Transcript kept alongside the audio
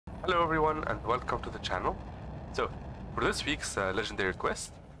Hello everyone and welcome to the channel. So for this week's legendary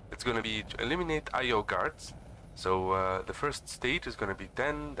quest, it's going to be to eliminate IO guards. So the first stage is going to be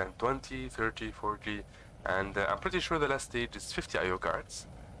 10, then 20, 30, 40, and I'm pretty sure the last stage is 50 IO guards.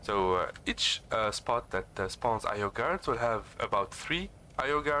 So each spot that spawns IO guards will have about 3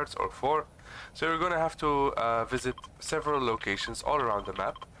 IO guards or 4. So you're going to have to visit several locations all around the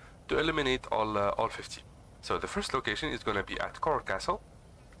map to eliminate all 50. So the first location is going to be at Core Castle,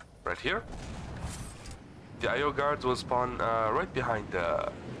 right here. The IO guards will spawn right behind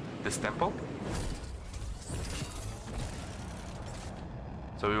this temple.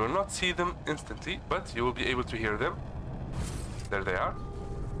 So you will not see them instantly, but you will be able to hear them. There they are.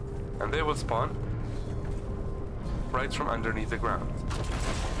 And they will spawn right from underneath the ground.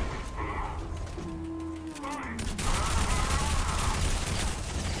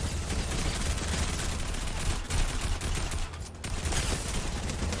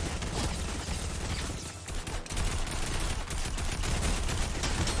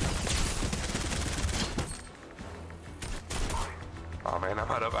 Oh man,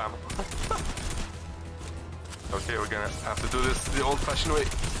 I'm out of ammo. Okay, we're gonna have to do this the old-fashioned way.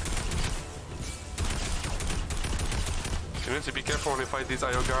 You need to be careful when you fight these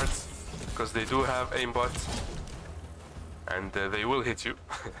IO guards, because they do have aimbots, and they will hit you.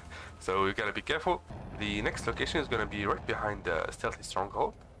 So you gotta be careful. The next location is gonna be right behind the stealthy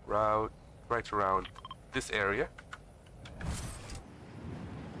stronghold, right around this area.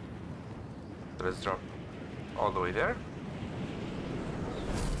 So let's drop all the way there.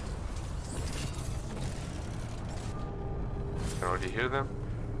 You can already hear them.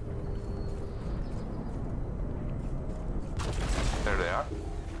 There they are.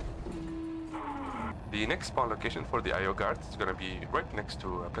 The next spawn location for the IO guards is going to be right next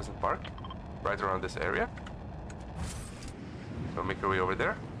to Pleasant Park, right around this area. So make your way over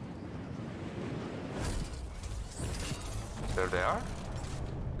there. There they are.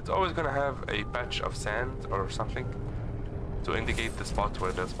 It's always going to have a patch of sand or something to indicate the spot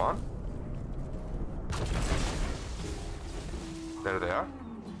where they'll spawn. There they are.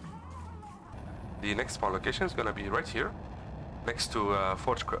 The next spawn location is going to be right here, next to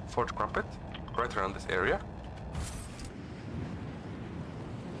Fort Crumpet, right around this area.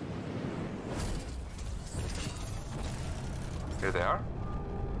 Here they are,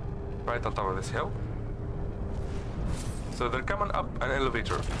 right on top of this hill. So they're coming up an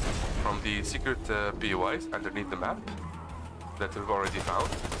elevator from the secret POIs underneath the map that we've already found.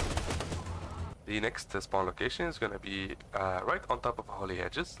 The next spawn location is going to be right on top of Holy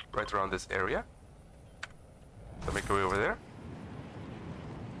Hedges, right around this area. So make your way over there.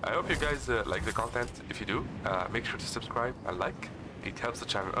 I hope you guys like the content. If you do, make sure to subscribe and like. It helps the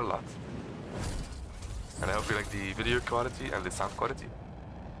channel a lot. And I hope you like the video quality and the sound quality.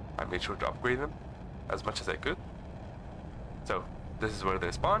 I made sure to upgrade them as much as I could. So this is where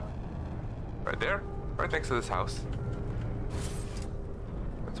they spawn. Right there, right next to this house.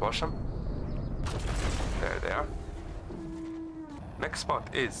 Let's watch them. There they are. Next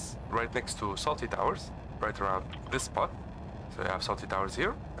spot is right next to Salty Towers, right around this spot. So you have Salty Towers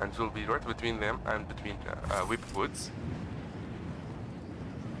here, and it will be right between them and between Whipped Woods.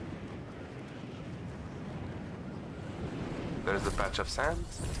 There's a patch of sand,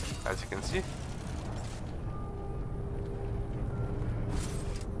 as you can see.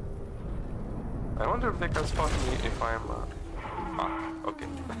 I wonder if they can spot me if I'm... okay.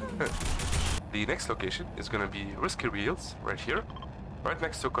 The next location is going to be Risky Reels, right here, right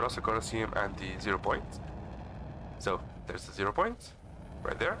next to Colossal Colosseum and the 0 point. So, there's the 0 point,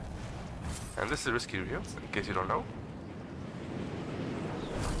 right there. And this is Risky Reels, in case you don't know.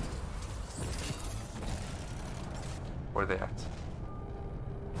 Where are they at?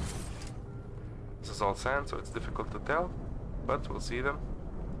 This is all sand, so it's difficult to tell, but we'll see them.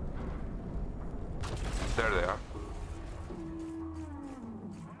 There they are.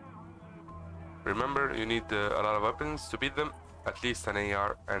 Remember, you need a lot of weapons to beat them, at least an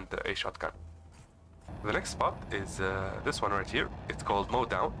AR and a shotgun. The next spot is this one right here. It's called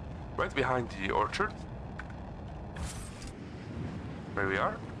Mowdown, right behind the orchard. There we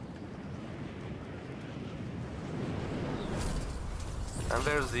are. And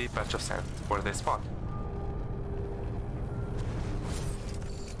there's the patch of sand where they spawn.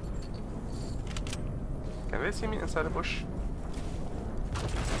 Can they see me inside a bush?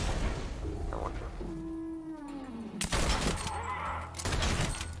 I wonder.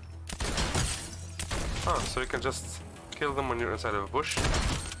 Oh, so you can just kill them when you're inside of a bush.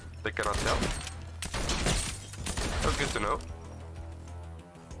 They cannot tell. That's good to know.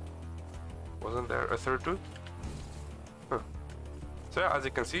 Wasn't there a third dude? Huh. So yeah, as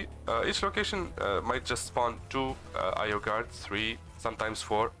you can see, each location might just spawn 2 IO guards, 3, sometimes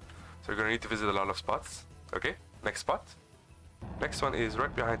 4. So you're gonna need to visit a lot of spots. Okay, next spot. Next one is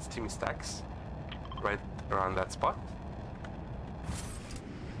right behind Steamy Stacks, right around that spot.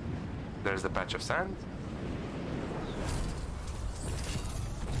 There's the patch of sand.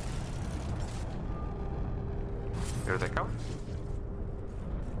 Here they come.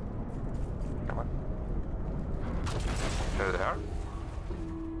 Come on. There they are.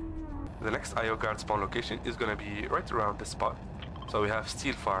 The next IO guard spawn location is gonna be right around this spot. So we have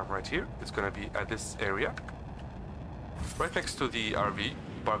Steel Farm right here. It's gonna be at this area, right next to the RV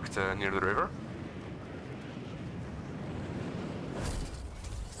parked near the river.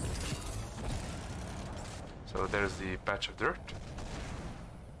 So there's the patch of dirt.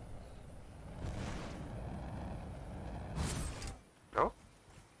 No?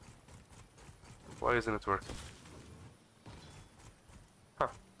 Why isn't it working? Huh.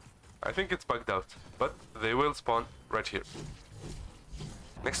 I think it's bugged out, but they will spawn right here.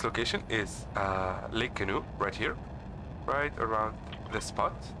 Next location is Lake Canoe, right here, right around this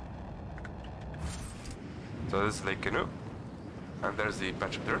spot. So this is Lake Canoe, and there's the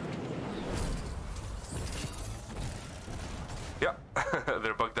patch of dirt. Yeah,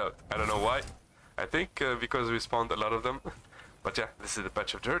 they're bugged out. I don't know why. I think because we spawned a lot of them. But yeah, this is the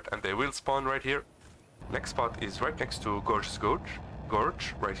patch of dirt, and they will spawn right here. Next spot is right next to Gorge's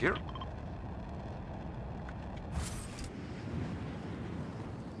Gorge, right here.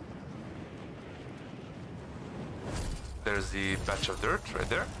 There's the patch of dirt right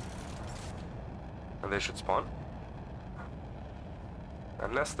there. And they should spawn.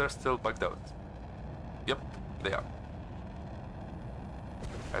 Unless they're still bugged out. Yep, they are.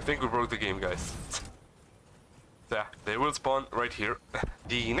 I think we broke the game, guys. Yeah, they will spawn right here.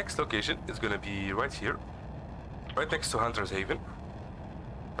 The next location is gonna be right here. Right next to Hunter's Haven.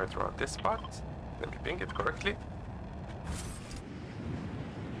 Right around this spot. Let me ping it correctly.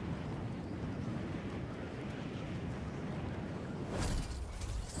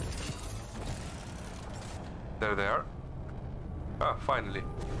 There they are. Ah, finally.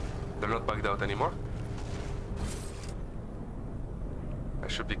 They're not bugged out anymore. I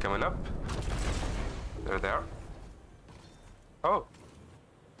should be coming up. There they are. Oh.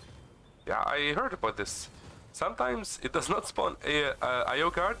 Yeah, I heard about this. Sometimes it does not spawn IO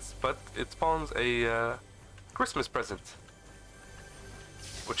cards, but it spawns a Christmas present.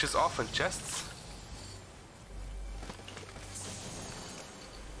 Which is often chests.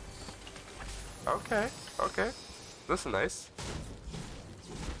 Okay, okay. This is nice.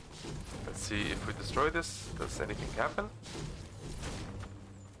 Let's see if we destroy this. Does anything happen?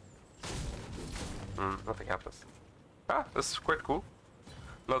 Nothing happens. Ah, this is quite cool.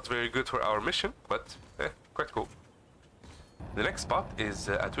 Not very good for our mission, but quite cool. The next spot is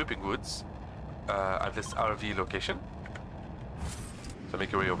at Whipping Woods, at this RV location. So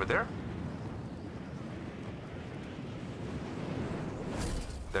make your way over there.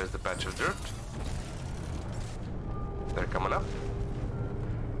 There's the patch of dirt. They're coming up.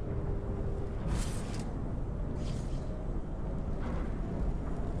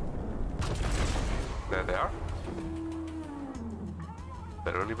 There they are.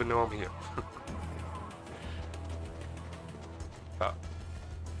 They don't even know I'm here. Ah.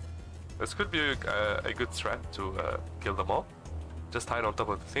 This could be a good strat to kill them all. Just hide on top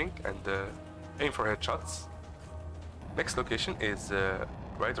of the thing and aim for headshots. Next location is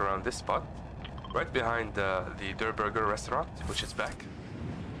right around this spot. Right behind the Der Burger restaurant, which is back.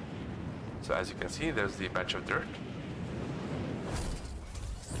 So as you can see, there's the patch of dirt.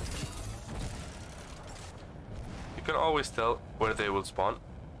 You can always tell where they will spawn,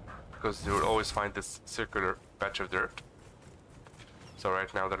 because you will always find this circular patch of dirt. So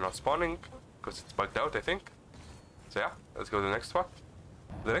right now they're not spawning, because it's bugged out, I think. So yeah, let's go to the next spot.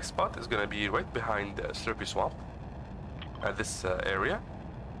 The next spot is gonna be right behind Slurpy Swamp, at this area.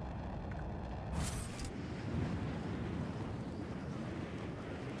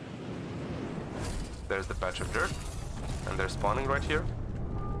 There's the patch of dirt, and they're spawning right here.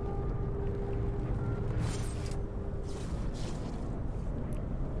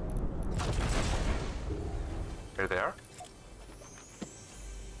 Here they are.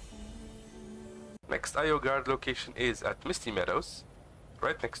 Next IO guard location is at Misty Meadows,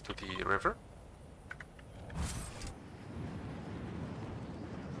 right next to the river.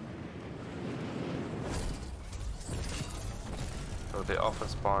 So they often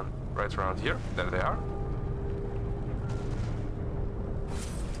spawn right around here. There they are.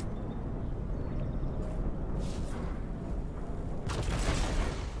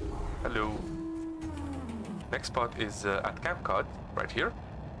 Hello. Next spot is at Camp Cod, right here.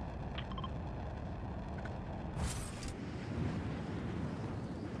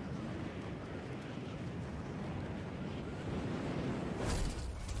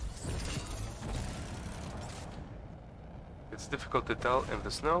 It's difficult to tell in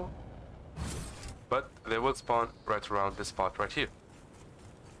the snow, but they will spawn right around this spot right here.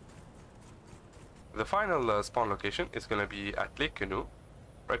 The final spawn location is going to be at Lake Canoe,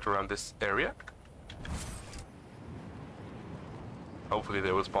 right around this area. Hopefully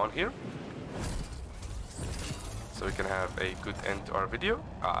they will spawn here, so we can have a good end to our video.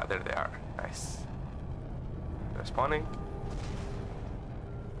 Ah, there they are. Nice. They're spawning.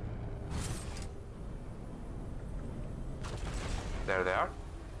 There they are.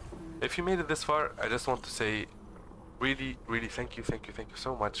 If you made it this far, I just want to say really thank you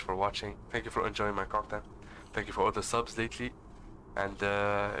so much for watching. Thank you for enjoying my content. Thank you for all the subs lately. And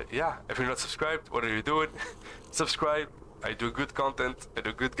yeah, if you're not subscribed, what are you doing? Subscribe. I do good content. I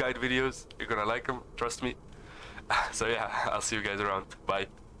do good guide videos. You're gonna like them, trust me. So yeah, I'll see you guys around. Bye.